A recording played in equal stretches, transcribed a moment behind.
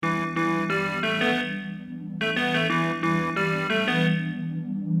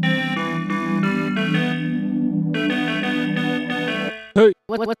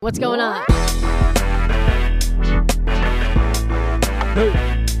What's going on?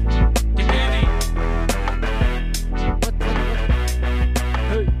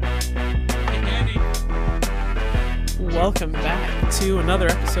 Welcome back to another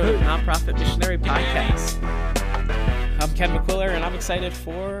episode of Nonprofit Missionary Podcast. I'm Ken McQuiller, and I'm excited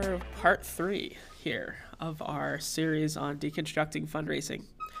for part 3 here of our series on deconstructing fundraising.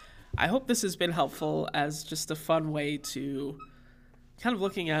 I hope this has been helpful as just a fun way to kind of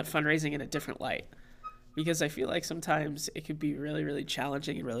looking at fundraising in a different light, because I feel like sometimes it could be really, really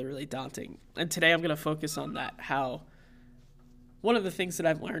challenging and really, really daunting. And today I'm going to focus on that, how one of the things that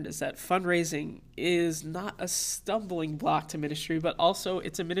I've learned is that fundraising is not a stumbling block to ministry, but also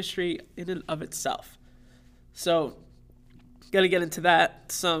it's a ministry in and of itself. So, going to get into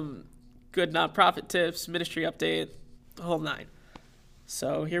that, some good nonprofit tips, ministry update, the whole nine.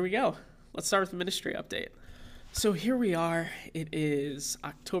 So here we go. Let's start with the ministry update. So here we are. It is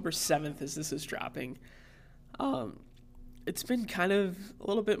October 7th as this is dropping. It's been kind of a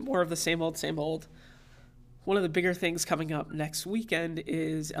little bit more of the same old. One of the bigger things coming up next weekend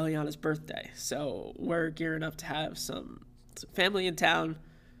is Eliana's birthday. So we're gearing up to have some family in town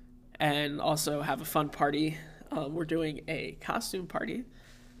and also have a fun party. We're doing a costume party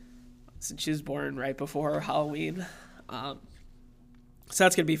since she was born right before Halloween. So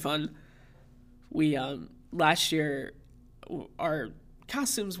that's going to be fun. We, last year, our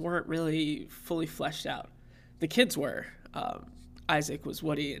costumes weren't really fully fleshed out. The kids were. Isaac was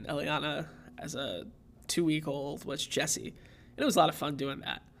Woody, and Eliana, as a 2-week-old, was Jessie. And it was a lot of fun doing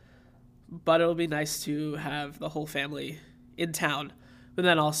that. But it'll be nice to have the whole family in town, but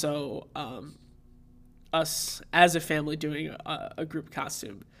then also us as a family doing a group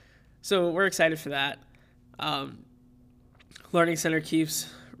costume. So we're excited for that. Learning Center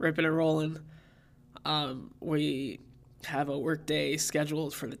keeps ripping and rolling. We have a work day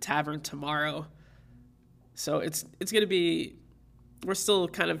scheduled for the tavern tomorrow. So it's going to be, we're still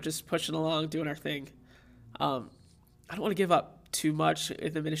kind of just pushing along, doing our thing. I don't want to give up too much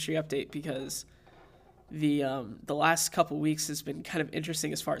in the ministry update because the last couple weeks has been kind of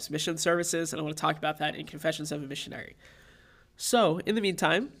interesting as far as mission services, and I want to talk about that in Confessions of a Missionary. So in the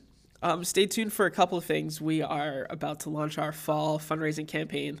meantime, stay tuned for a couple of things. We are about to launch our fall fundraising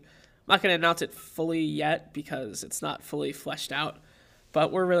campaign. I'm not going to announce it fully yet because it's not fully fleshed out,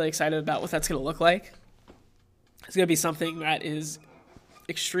 but we're really excited about what that's going to look like. It's going to be something that is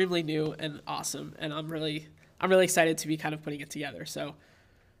extremely new and awesome, and I'm really excited to be kind of putting it together. So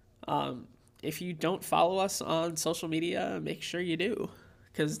if you don't follow us on social media, make sure you do,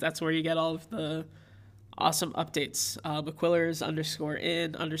 because that's where you get all of the awesome updates.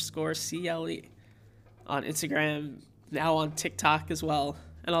 McQuillers_in_CLE on Instagram, now on TikTok as well,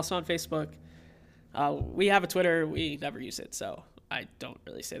 and also on Facebook. We have a Twitter. We never use it, so I don't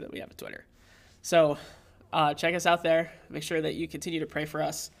really say that we have a Twitter. So check us out there. Make sure that you continue to pray for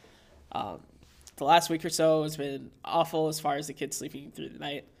us. The last week or so has been awful as far as the kids sleeping through the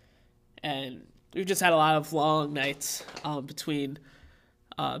night, and we've just had a lot of long nights between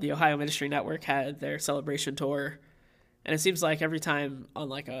the Ohio Ministry Network had their celebration tour, and it seems like every time on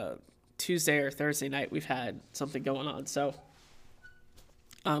like a Tuesday or Thursday night we've had something going on. So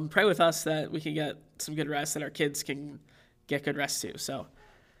pray with us that we can get some good rest, and our kids can get good rest too. So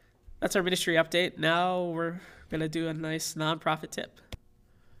that's our ministry update. Now we're going to do a nice nonprofit tip.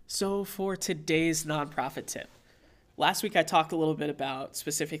 So for today's nonprofit tip, last week I talked a little bit about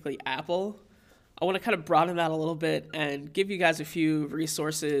specifically Apple. I want to kind of broaden that a little bit and give you guys a few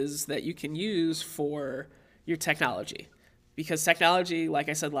resources that you can use for your technology. Because technology, like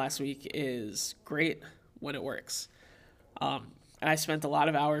I said last week, is great when it works. And I spent a lot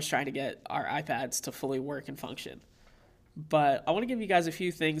of hours trying to get our iPads to fully work and function. But I want to give you guys a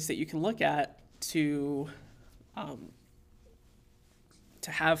few things that you can look at to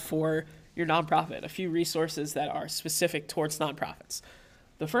have for your nonprofit, a few resources that are specific towards nonprofits.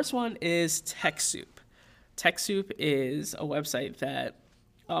 The first one is TechSoup. TechSoup is a website that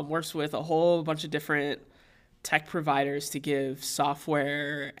works with a whole bunch of different tech providers to give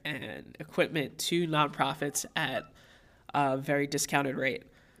software and equipment to nonprofits at a very discounted rate.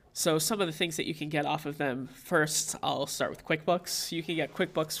 So some of the things that you can get off of them, first, I'll start with QuickBooks. You can get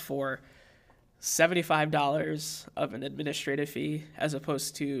QuickBooks for $75 of an administrative fee as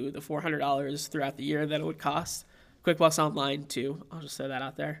opposed to the $400 throughout the year that it would cost. QuickBooks Online too. I'll just throw that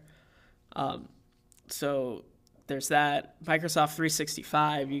out there. So there's that. Microsoft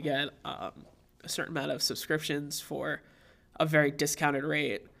 365, you get a certain amount of subscriptions for a very discounted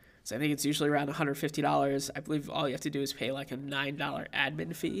rate. So I think it's usually around $150. I believe all you have to do is pay like a $9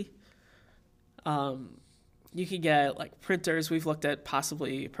 admin fee. You can get like printers. We've looked at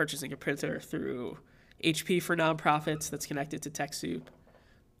possibly purchasing a printer through HP for nonprofits that's connected to TechSoup.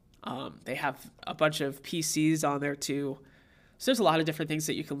 They have a bunch of PCs on there too. So there's a lot of different things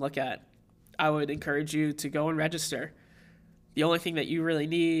that you can look at. I would encourage you to go and register. The only thing that you really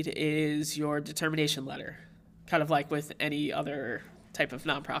need is your determination letter, kind of like with any other type of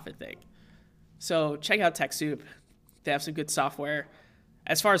nonprofit thing. So check out TechSoup. They have some good software.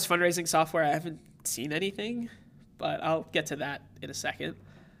 As far as fundraising software, I haven't seen anything, but I'll get to that in a second.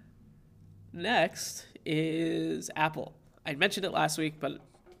 Next is Apple. I mentioned it last week, but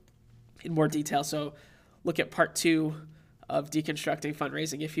in more detail. So look at part 2 of deconstructing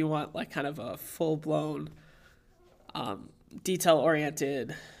fundraising if you want like kind of a full-blown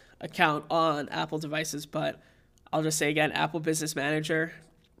detail-oriented account on Apple devices. But I'll just say again, Apple Business Manager,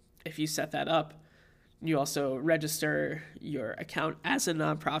 if you set that up, you also register your account as a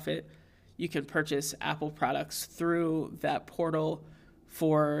nonprofit, you can purchase Apple products through that portal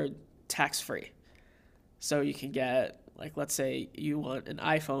for tax-free. So you can get, like, let's say you want an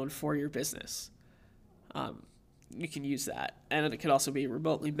iPhone for your business. You can use that. And it can also be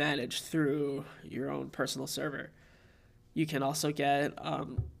remotely managed through your own personal server. You can also get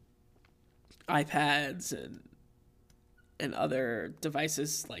iPads and other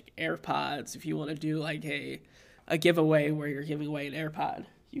devices like AirPods. If you want to do like a giveaway where you're giving away an AirPod,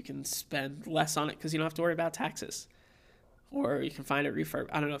 you can spend less on it because you don't have to worry about taxes. Or you can find a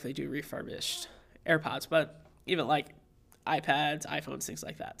I don't know if they do refurbished AirPods, but even like iPads, iPhones, things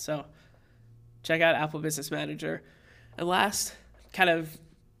like that. So check out Apple Business Manager. And last, kind of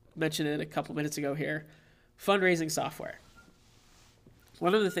mentioned it a couple minutes ago here, fundraising software.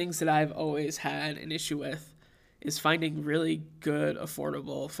 One of the things that I've always had an issue with is finding really good,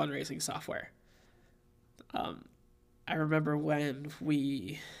 affordable fundraising software. I remember when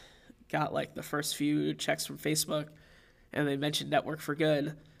we got like the first few checks from Facebook and they mentioned Network for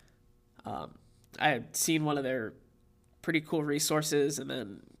Good. I had seen one of their pretty cool resources and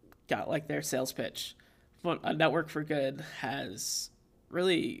then got like their sales pitch. A Network for Good has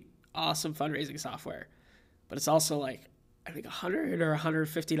really awesome fundraising software, but it's also like, I think $100 or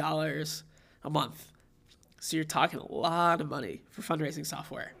 $150 a month. So you're talking a lot of money for fundraising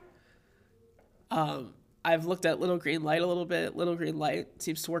software. I've looked at Little Green Light a little bit. Little Green Light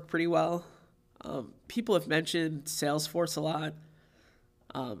seems to work pretty well. People have mentioned Salesforce a lot.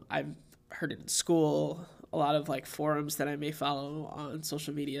 I've heard it in school. A lot of like forums that I may follow on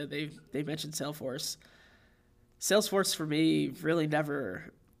social media, they mentioned Salesforce. Salesforce for me really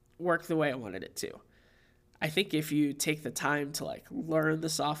never worked the way I wanted it to. I think if you take the time to like learn the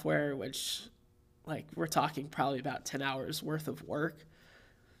software, which like we're talking probably about 10 hours worth of work,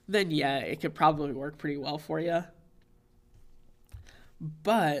 then yeah, it could probably work pretty well for you.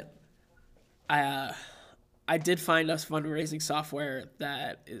 But I did find us fundraising software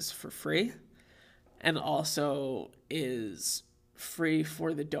that is for free and also is free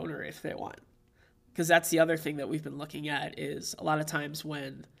for the donor if they want. Because that's the other thing that we've been looking at is a lot of times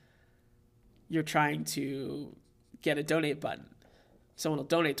when you're trying to get a donate button, someone will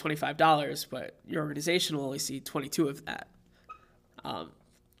donate $25, but your organization will only see 22 of that.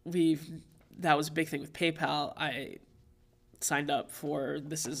 That was a big thing with PayPal. I signed up for,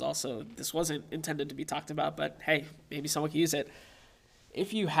 this wasn't intended to be talked about, but hey, maybe someone can use it.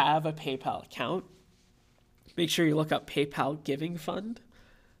 If you have a PayPal account, make sure you look up PayPal Giving Fund,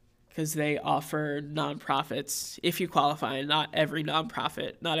 because they offer nonprofits, if you qualify, not every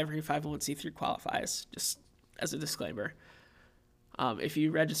nonprofit, not every 501c3 qualifies, just as a disclaimer. If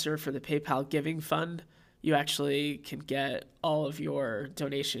you register for the PayPal Giving Fund, you actually can get all of your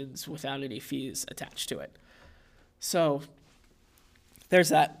donations without any fees attached to it. So there's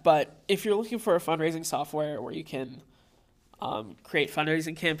that. But if you're looking for a fundraising software where you can create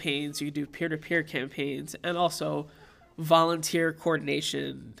fundraising campaigns, you can do peer-to-peer campaigns, and also volunteer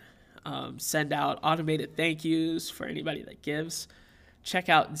coordination, send out automated thank yous for anybody that gives, check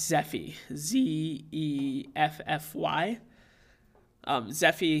out Zeffy, Zeffy.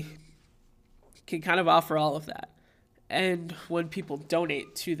 Zeffy can kind of offer all of that. And when people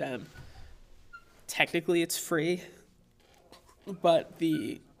donate to them, technically it's free, but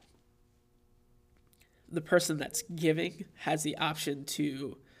the person that's giving has the option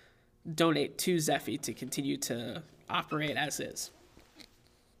to donate to Zeffy to continue to operate as is.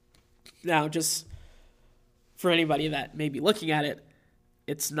 Now, just for anybody that may be looking at it,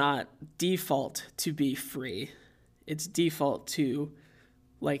 it's not default to be free. It's default to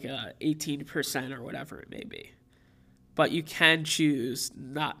like 18% or whatever it may be. But you can choose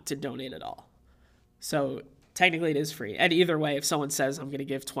not to donate at all. So technically it is free. And either way, if someone says, I'm going to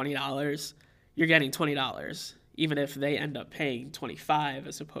give $20, you're getting $20, even if they end up paying 25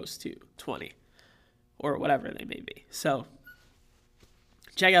 as opposed to 20 or whatever they may be. So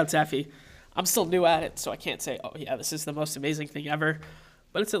check out Zeffy. I'm still new at it, so I can't say, oh yeah, this is the most amazing thing ever,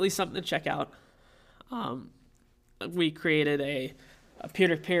 but it's at least something to check out. We created a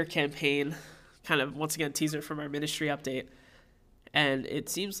peer-to-peer campaign, kind of, once again, teaser from our ministry update, and it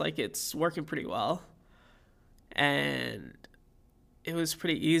seems like it's working pretty well, and it was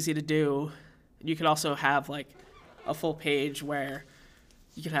pretty easy to do. You could also have like a full page where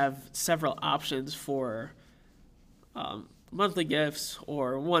you could have several options for monthly gifts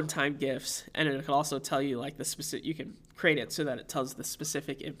or one-time gifts, and it could also tell you like the specific, you can create it so that it tells the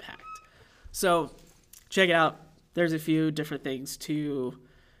specific impact. So check it out. There's a few different things to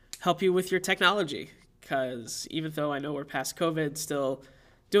help you with your technology, because even though I know we're past COVID, still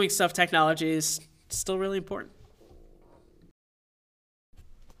doing stuff technology is still really important.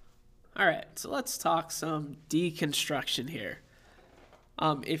 All right, so let's talk some deconstruction here.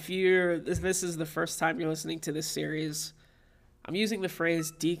 If this is the first time you're listening to this series, I'm using the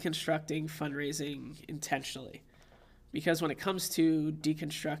phrase deconstructing fundraising intentionally, because when it comes to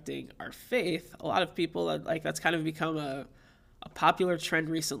deconstructing our faith, a lot of people, that's kind of become a popular trend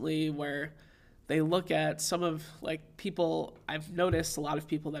recently, where they look at some of people. I've noticed a lot of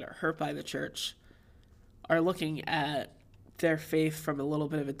people that are hurt by the church are looking at their faith from a little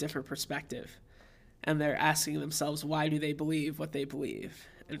bit of a different perspective, and they're asking themselves, why do they believe what they believe,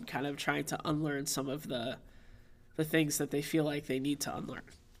 and kind of trying to unlearn some of the things that they feel like they need to unlearn.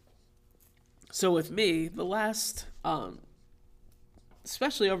 So with me, the last,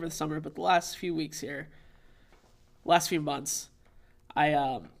 especially over the summer, but the last few weeks here, last few months,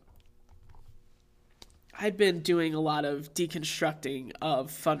 I'd been doing a lot of deconstructing of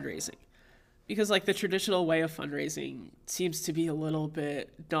fundraising, because the traditional way of fundraising seems to be a little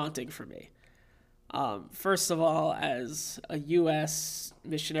bit daunting for me. First of all, as a U.S.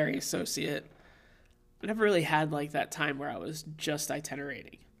 missionary associate, I never really had that time where I was just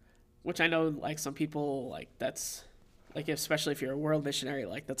itinerating, which I know some people that's especially if you're a world missionary,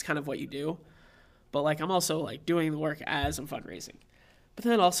 that's kind of what you do. But I'm also doing the work as I'm fundraising. But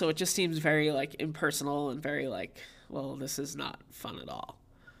then also it just seems very impersonal and very well, this is not fun at all.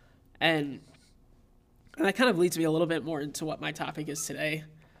 And that kind of leads me a little bit more into what my topic is today.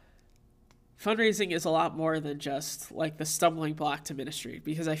 Fundraising is a lot more than just the stumbling block to ministry,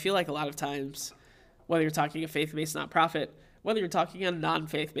 because I feel a lot of times, whether you're talking a faith-based nonprofit, whether you're talking a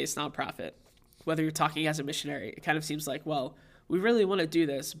non-faith-based nonprofit, whether you're talking as a missionary, it kind of seems well, we really want to do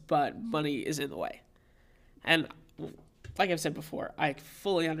this, but money is in the way. And like I've said before, I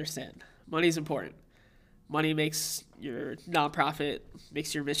fully understand. Money is important. Money makes your nonprofit,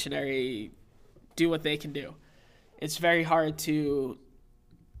 makes your missionary do what they can do. It's very hard to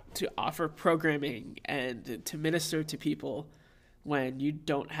offer programming and to minister to people when you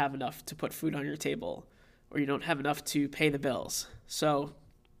don't have enough to put food on your table, or you don't have enough to pay the bills. So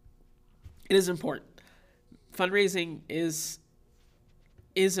it is important. Fundraising is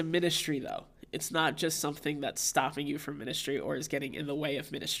a ministry, though. It's not just something that's stopping you from ministry or is getting in the way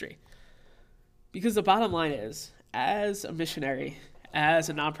of ministry. Because the bottom line is, as a missionary, as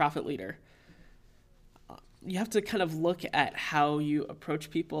a nonprofit leader, you have to kind of look at how you approach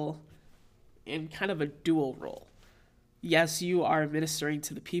people in kind of a dual role. Yes, you are ministering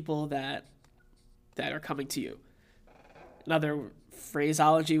to the people that are coming to you. Another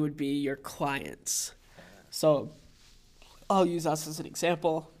phraseology would be your clients. So I'll use us as an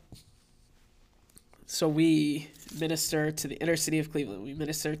example. So we minister to the inner city of Cleveland. We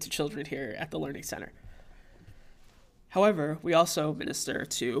minister to children here at the Learning Center. However, we also minister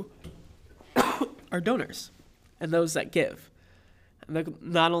to our donors and those that give. And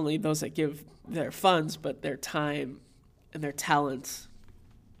not only those that give their funds, but their time and their talents,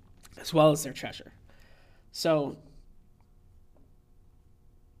 as well as their treasure. So,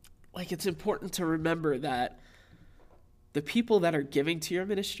 it's important to remember that the people that are giving to your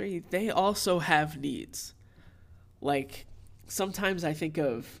ministry, they also have needs. Sometimes I think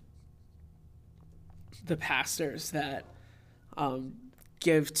of the pastors that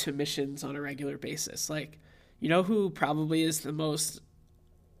give to missions on a regular basis. You know who probably is the most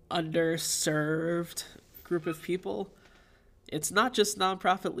underserved group of people? It's not just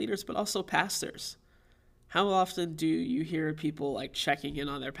nonprofit leaders, but also pastors. How often do you hear people checking in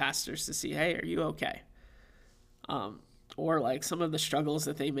on their pastors to see, hey, are you okay? Or some of the struggles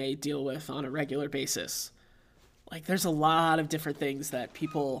that they may deal with on a regular basis. There's a lot of different things that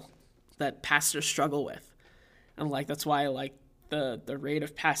pastors struggle with. And that's why the rate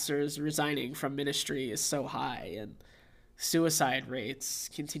of pastors resigning from ministry is so high, and suicide rates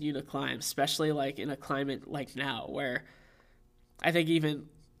continue to climb, especially like in a climate like now, where I think even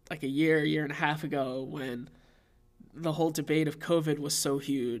like a year and a half ago, when the whole debate of COVID was so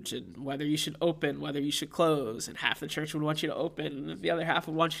huge and whether you should open, whether you should close, and half the church would want you to open and the other half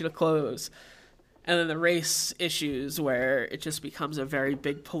would want you to close. And then the race issues where it just becomes a very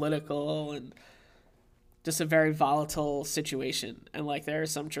big political and just a very volatile situation. And like there are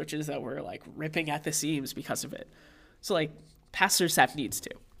some churches that were like ripping at the seams because of it. So like pastors have needs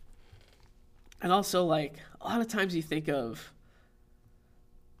too. And also like a lot of times you think of,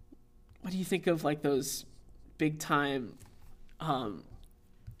 what do you think of like those big time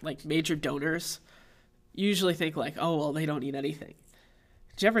like major donors? You usually think like, oh, well, they don't need anything.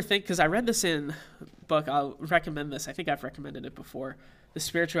 Did you ever think, because I read this in a book, I'll recommend this, I think I've recommended it before, The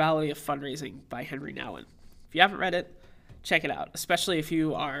Spirituality of Fundraising by Henry Nouwen. If you haven't read it, check it out, especially if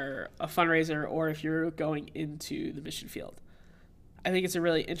you are a fundraiser or if you're going into the mission field. I think it's a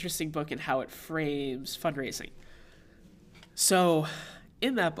really interesting book in how it frames fundraising. So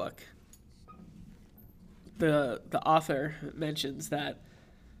in that book, the author mentions that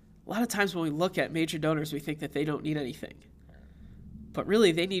a lot of times when we look at major donors, we think that they don't need anything. But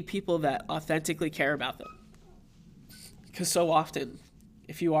really, they need people that authentically care about them. Because so often,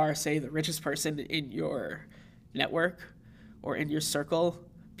 if you are, say, the richest person in your network or in your circle,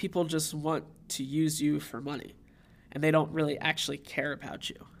 people just want to use you for money. And they don't really actually care about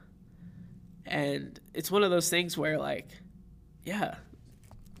you. And it's one of those things where, like, yeah,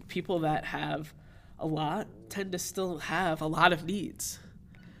 people that have a lot tend to still have a lot of needs.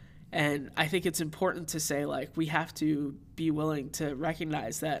 And I think it's important to say, like, we have to be willing to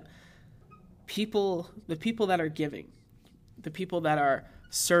recognize that the people that are giving, the people that are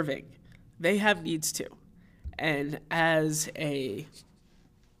serving, they have needs too. And as a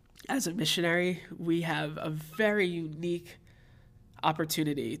missionary, we have a very unique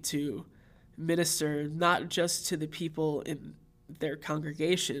opportunity to minister not just to the people in their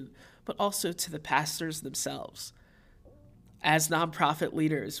congregation, but also to the pastors themselves. As nonprofit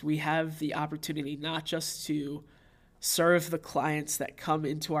leaders, we have the opportunity not just to serve the clients that come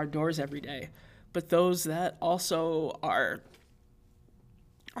into our doors every day, but those that also are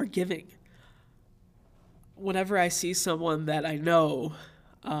giving. Whenever I see someone that I know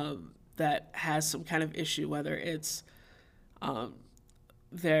that has some kind of issue, whether it's one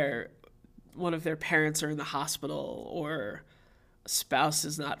of their parents are in the hospital or a spouse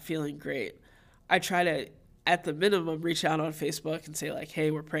is not feeling great, I try to, at the minimum, reach out on Facebook and say, like, hey,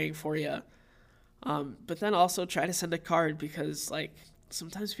 we're praying for you. But then also try to send a card, because, like,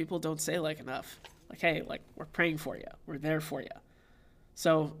 sometimes people don't say, like, enough. Like, hey, like, we're praying for you. We're there for you.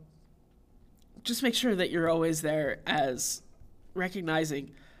 So just make sure that you're always there, as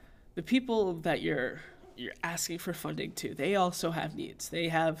recognizing the people that you're asking for funding to. They also have needs. They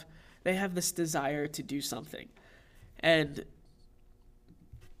have this desire to do something. And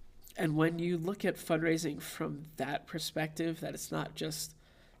when you look at fundraising from that perspective, that it's not just,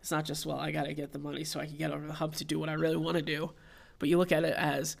 well, I got to get the money so I can get over the hump to do what I really want to do. But you look at it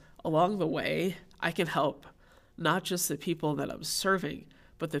as, along the way, I can help not just the people that I'm serving,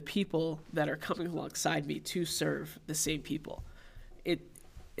 but the people that are coming alongside me to serve the same people.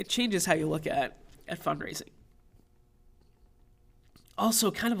 It changes how you look at fundraising.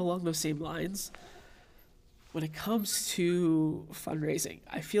 Also, kind of along those same lines, when it comes to fundraising,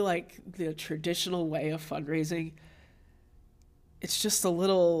 I feel like the traditional way of fundraising, it's just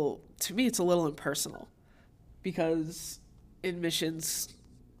to me, it's a little impersonal. Because in missions,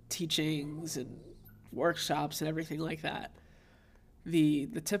 teachings, and workshops and everything like that, the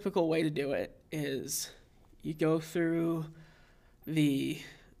typical way to do it is you go through the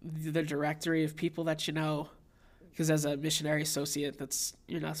directory of people that you know, because as a missionary associate,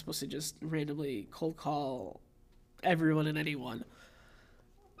 you're not supposed to just randomly cold call everyone and anyone.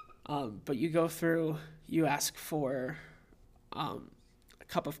 But you go through, you ask for a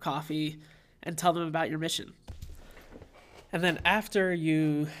cup of coffee and tell them about your mission. And then after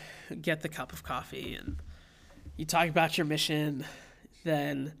you get the cup of coffee and you talk about your mission,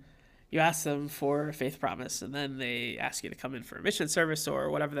 then you ask them for a faith promise, and then they ask you to come in for a mission service or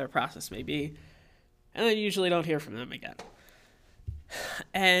whatever their process may be. And then you usually don't hear from them again.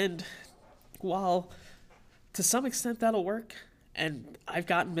 And while to some extent that'll work, and I've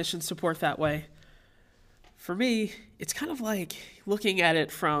gotten mission support that way, for me, it's kind of like looking at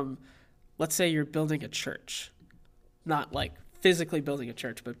it from, let's say you're building a church. Not like physically building a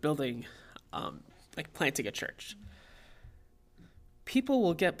church, but building, like planting a church. People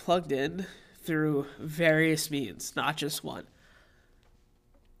will get plugged in through various means, not just one.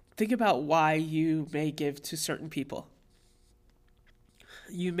 Think about why you may give to certain people.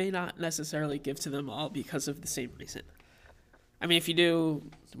 you may not necessarily give to them all because of the same reason. I mean, if you do,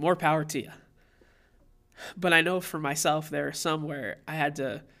 more power to you. But I know for myself, there are some where I had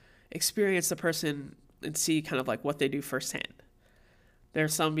to experience the person and see kind of like what they do firsthand. There are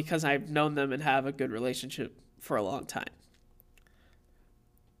some because I've known them and have a good relationship for a long time.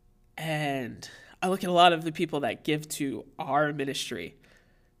 And I look at a lot of the people that give to our ministry,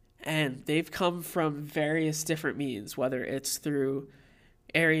 and they've come from various different means, whether it's through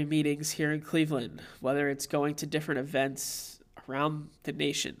area meetings here in Cleveland, whether it's going to different events around the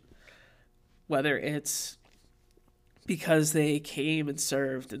nation, whether it's because they came and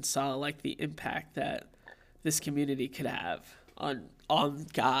served and saw like the impact that this community could have on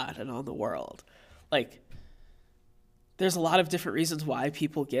God and on the world. Like, there's a lot of different reasons why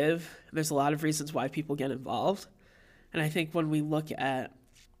people give. There's a lot of reasons why people get involved. And I think when we look at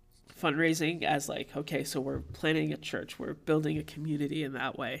fundraising as like, okay, so we're planning a church, we're building a community in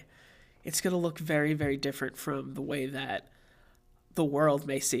that way, it's going to look very, very different from the way that the world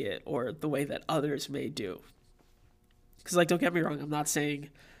may see it or the way that others may do. Because, like, don't get me wrong, I'm not saying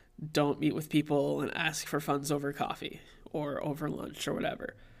don't meet with people and ask for funds over coffee or over lunch or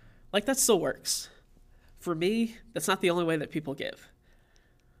whatever. Like, that still works. For me, that's not the only way that people give.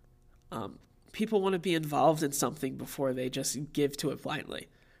 People want to be involved in something before they just give to it blindly.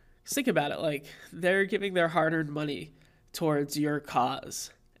 Just think about it. Like, they're giving their hard-earned money towards your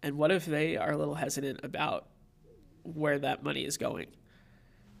cause. And what if they are a little hesitant about where that money is going?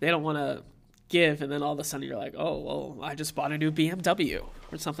 They don't want to give, and then all of a sudden you're like, oh, well, I just bought a new BMW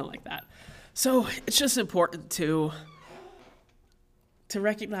or something like that. So it's just important to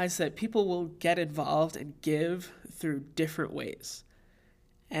recognize that people will get involved and give through different ways.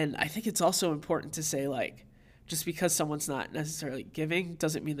 And I think it's also important to say, like, just because someone's not necessarily giving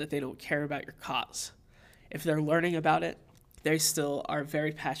doesn't mean that they don't care about your cause. If they're learning about it, they still are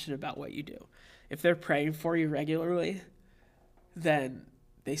very passionate about what you do. If they're praying for you regularly, then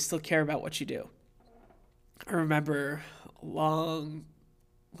they still care about what you do. I remember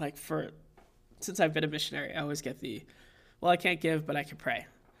since I've been a missionary, I always get I can't give, but I can pray.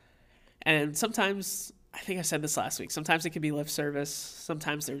 And sometimes, I think I said this last week, sometimes it can be lip service,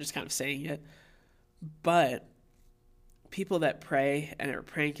 sometimes they're just kind of saying it. But people that pray and are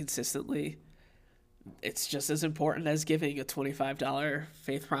praying consistently, it's just as important as giving a $25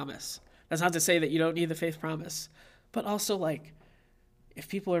 faith promise. That's not to say that you don't need the faith promise, but also, like, if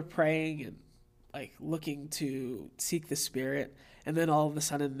people are praying and like looking to seek the Spirit, and then all of a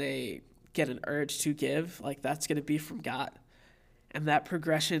sudden they get an urge to give, like, that's going to be from God. And that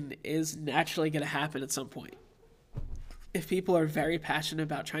progression is naturally going to happen at some point. If people are very passionate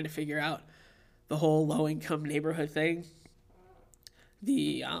about trying to figure out the whole low-income neighborhood thing,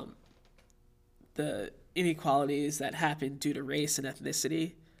 the inequalities that happen due to race and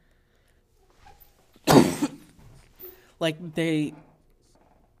ethnicity, like,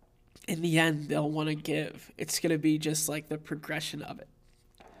 in the end, they'll want to give. It's going to be just like the progression of it.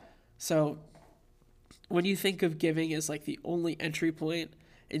 So when you think of giving as like the only entry point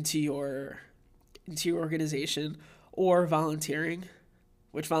into your organization, or volunteering,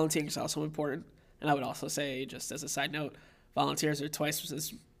 which volunteering is also important, and I would also say, just as a side note, volunteers are twice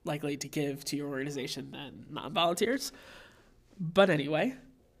as likely to give to your organization than non-volunteers. But anyway,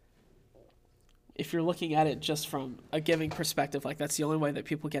 if you're looking at it just from a giving perspective, like, that's the only way that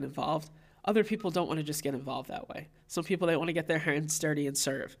people get involved, other people don't want to just get involved that way. Some people, they want to get their hands dirty and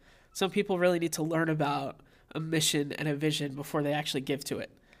serve. Some people really need to learn about a mission and a vision before they actually give to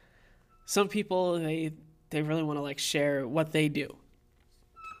it. Some people, they really want to, like, share what they do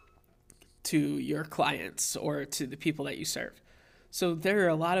to your clients or to the people that you serve. So there are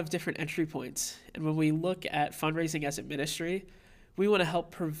a lot of different entry points. And when we look at fundraising as a ministry, we want to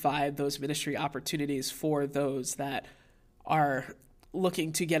help provide those ministry opportunities for those that are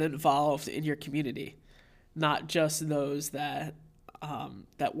looking to get involved in your community, not just those that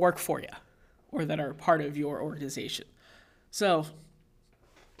work for you or that are part of your organization. So,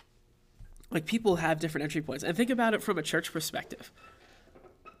 like, people have different entry points. And think about it from a church perspective.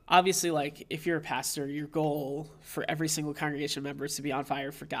 Obviously, like, if you're a pastor, your goal for every single congregation member is to be on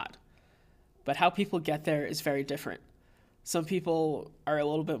fire for God. But how people get there is very different. Some people are a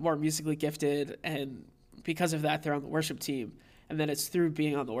little bit more musically gifted, and because of that, they're on the worship team. And then it's through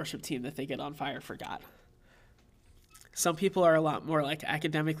being on the worship team that they get on fire for God. Some people are a lot more, like,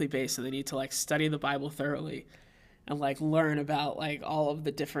 academically based, and they need to, like, study the Bible thoroughly and, like, learn about, like, all of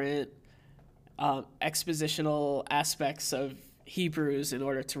the different expositional aspects of Hebrews in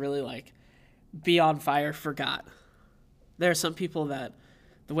order to really, like, be on fire for God. There are some people that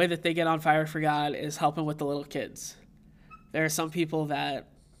the way that they get on fire for God is helping with the little kids. There are some people that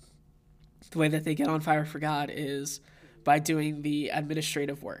the way that they get on fire for God is by doing the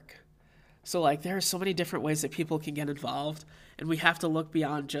administrative work. So, like, there are so many different ways that people can get involved, and we have to look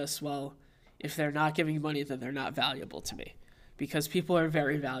beyond just, well, if they're not giving money, then they're not valuable to me. Because people are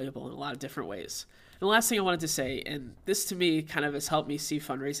very valuable in a lot of different ways. And the last thing I wanted to say, and this to me kind of has helped me see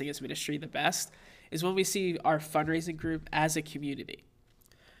fundraising as ministry the best, is when we see our fundraising group as a community.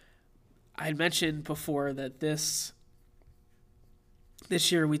 I had mentioned before that this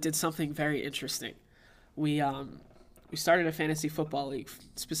year we did something very interesting. We started a fantasy football league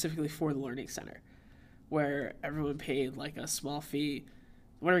specifically for the Learning Center, where everyone paid like a small fee.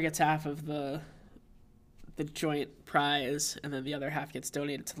 The winner gets half of the joint prize, and then the other half gets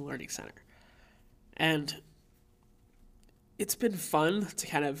donated to the Learning Center. And it's been fun to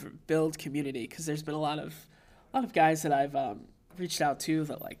kind of build community, because there's been a lot of guys that I've reached out to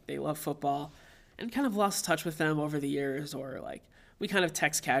that, like, they love football and kind of lost touch with them over the years, or like we kind of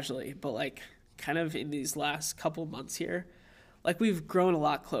text casually, but like kind of in these last couple months here, like, we've grown a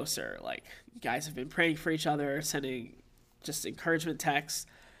lot closer. Like, guys have been praying for each other, sending just encouragement texts,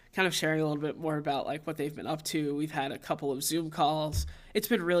 kind of sharing a little bit more about like what they've been up to. We've had a couple of Zoom calls. It's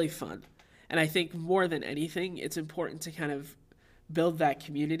been really fun. And I think more than anything, it's important to kind of build that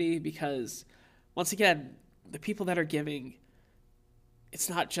community, because once again, the people that are giving, it's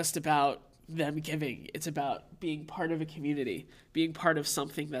not just about them giving. It's about being part of a community, being part of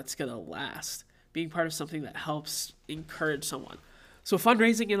something that's going to last, being part of something that helps encourage someone. So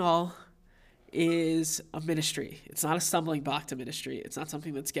fundraising in all is a ministry. It's not a stumbling block to ministry. It's not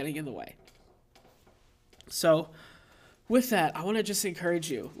something that's getting in the way. So with that, I want to just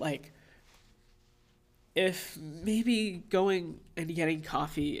encourage you, like, if maybe going and getting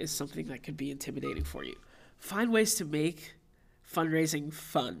coffee is something that could be intimidating for you, find ways to make fundraising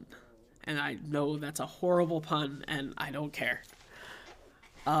fun. And I know that's a horrible pun, and I don't care.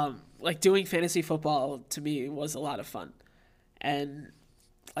 Like, doing fantasy football to me was a lot of fun. And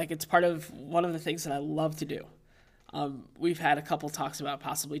like, it's part of one of the things that I love to do. We've had a couple talks about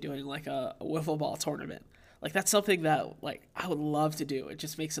possibly doing like a wiffle ball tournament. Like, that's something that, like, I would love to do. It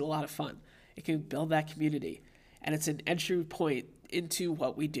just makes it a lot of fun. It can build that community, and it's an entry point into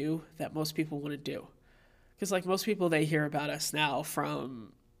what we do that most people want to do. Because, like, most people, they hear about us now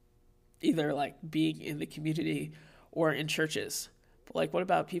from either like being in the community or in churches. But like, what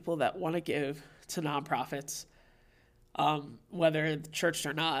about people that want to give to nonprofits, whether church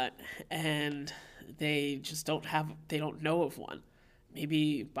or not, and they just they don't know of one?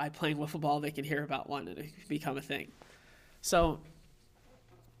 Maybe by playing wiffle ball, they can hear about one and it can become a thing. So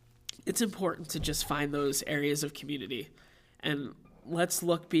it's important to just find those areas of community, and let's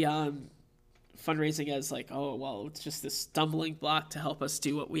look beyond fundraising as like, oh, well, it's just this stumbling block to help us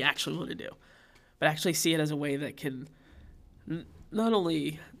do what we actually want to do, but actually see it as a way that can not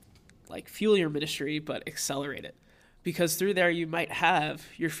only like fuel your ministry, but accelerate it. Because through there, you might have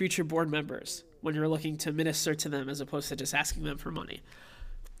your future board members when you're looking to minister to them, as opposed to just asking them for money.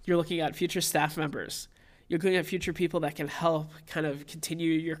 You're looking at future staff members. You're looking at future people that can help kind of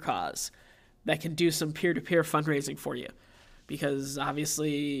continue your cause, that can do some peer-to-peer fundraising for you. Because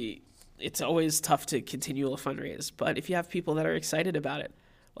obviously, it's always tough to continue a fundraise. But if you have people that are excited about it,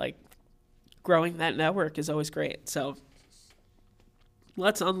 like, growing that network is always great. So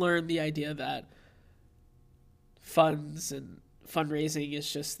let's unlearn the idea that funds and fundraising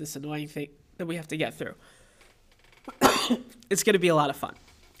is just this annoying thing that we have to get through. It's going to be a lot of fun.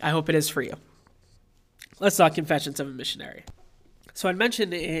 I hope it is for you. Let's talk Confessions of a Missionary. So I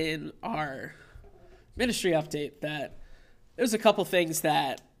mentioned in our ministry update that there's a couple things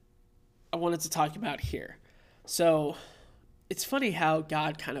that I wanted to talk about here. So it's funny how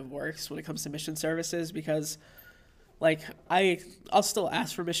God kind of works when it comes to mission services, because like I'll still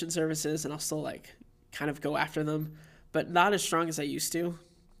ask for mission services and I'll still like kind of go after them, but not as strong as I used to,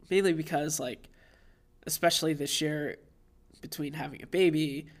 mainly because, like, especially this year, between having a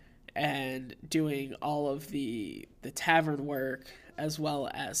baby and doing all of the tavern work as well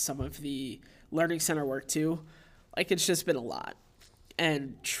as some of the learning center work too, like, it's just been a lot.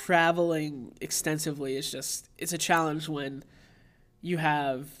 And traveling extensively it's a challenge when you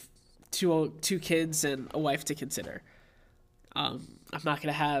have two kids and a wife to consider. I'm not going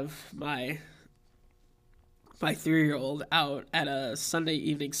to have my 3-year-old out at a Sunday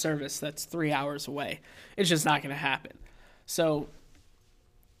evening service that's 3 hours away. It's just not going to happen. So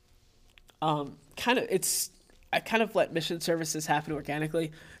I kind of let mission services happen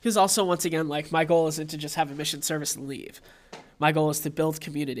organically, because also, once again, like, my goal isn't to just have a mission service and leave. My goal is to build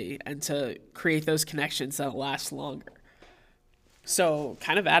community and to create those connections that last longer. So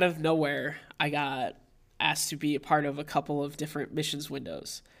kind of out of nowhere, I got asked to be a part of a couple of different missions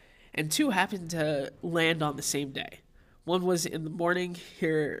windows, and two happened to land on the same day. One was in the morning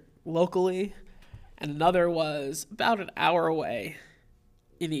here locally, and another was about an hour away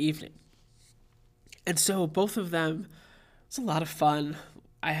in the evening. And so both of them, it's a lot of fun.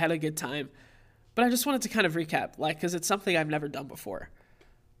 I had a good time. But I just wanted to kind of recap, because it's something I've never done before.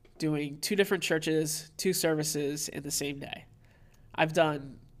 Doing two different churches, two services in the same day. I've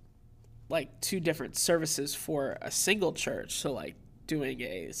done, two different services for a single church. So, doing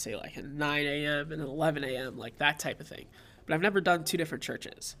a 9 a.m. and an 11 a.m., that type of thing. But I've never done two different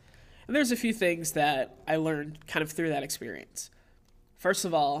churches. And there's a few things that I learned kind of through that experience. First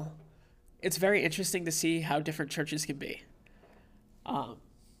of all, it's very interesting to see how different churches can be.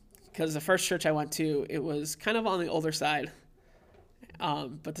 Because the first church I went to, it was kind of on the older side.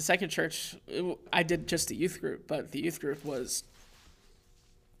 But the second church, I did just the youth group, but the youth group was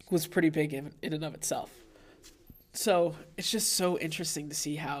pretty big in and of itself. So it's just so interesting to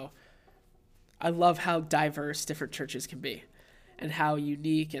see I love how diverse different churches can be, and how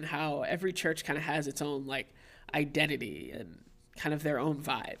unique, and how every church kind of has its own identity and kind of their own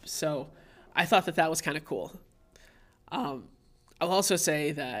vibe. So I thought that was kind of cool. I'll also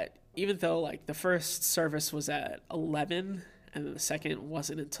say that even though the first service was at 11 and then the second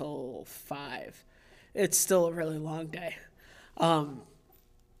wasn't until 5, it's still a really long day.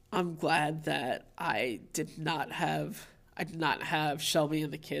 I'm glad that I did not have Shelby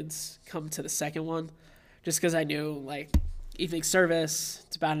and the kids come to the second one, just because I knew evening service,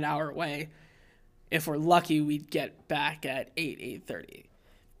 it's about an hour away. If we're lucky, we'd get back at 8:30,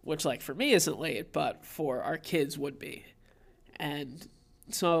 which for me isn't late, but for our kids would be. And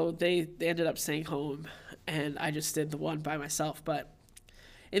so they ended up staying home, and I just did the one by myself. But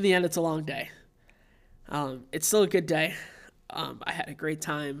in the end, it's a long day. It's still a good day. I had a great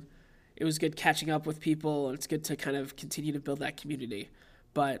time. It was good catching up with people, and it's good to kind of continue to build that community.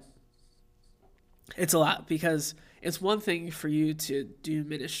 But it's a lot, because it's one thing for you to do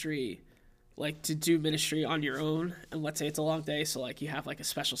ministry, on your own, and let's say it's a long day, so you have a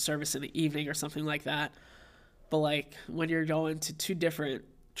special service in the evening or something like that. But when you're going to two different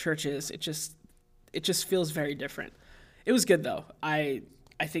churches, it just feels very different. It was good though. I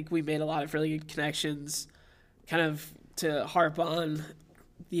think we made a lot of really good connections, kind of to harp on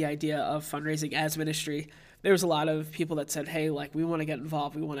the idea of fundraising as ministry. There was a lot of people that said, hey, we want to get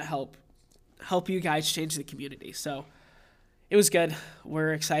involved. We want to help you guys change the community. So it was good.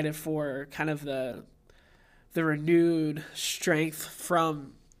 We're excited for kind of the renewed strength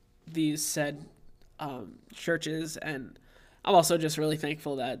from these said churches, and I'm also just really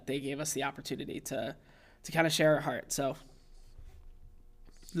thankful that they gave us the opportunity to kind of share our heart. So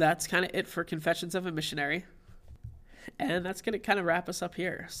that's kind of it for Confessions of a Missionary, and that's going to kind of wrap us up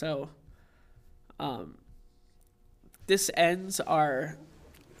here. So this ends our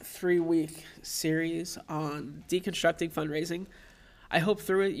 3-week series on deconstructing fundraising. I hope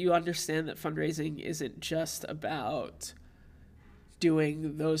through it you understand that fundraising isn't just about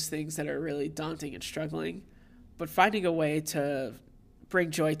doing those things that are really daunting and struggling, but finding a way to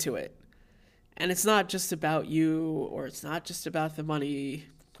bring joy to it. And it's not just about you, or it's not just about the money,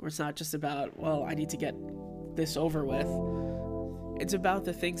 or it's not just about, I need to get this over with. It's about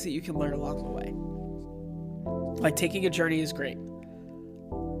the things that you can learn along the way. Taking a journey is great,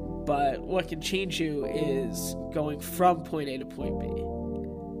 but what can change you is going from point A to point B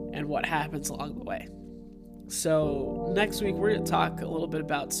and what happens along the way. So next week, we're going to talk a little bit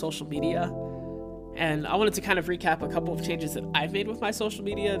about social media. And I wanted to kind of recap a couple of changes that I've made with my social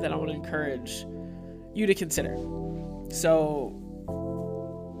media that I want to encourage you to consider. So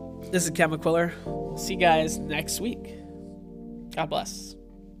this is Ken McQuiller. See you guys next week. God bless.